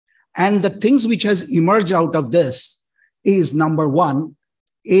And the things which has emerged out of this is, number one,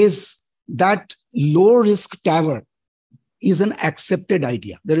 is that low risk TAVR is an accepted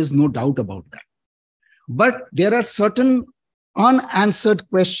idea. There is no doubt about that. But there are certain unanswered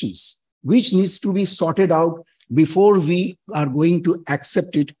questions which needs to be sorted out before we are going to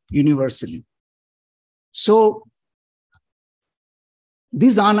accept it universally. So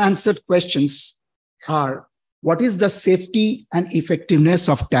these unanswered questions are: what is the safety and effectiveness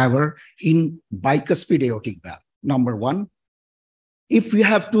of TAVR in bicuspid aortic valve? Number one. If we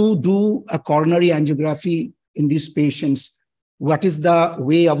have to do a coronary angiography in these patients, what is the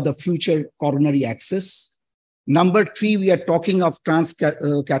way of the future coronary access? Number three, we are talking of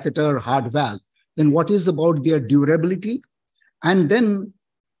transcatheter heart valve. Then what is about their durability? And then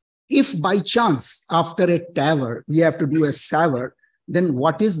if by chance after a TAVR, we have to do a SAVR, then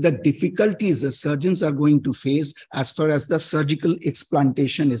what is the difficulties the surgeons are going to face as far as the surgical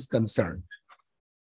explantation is concerned?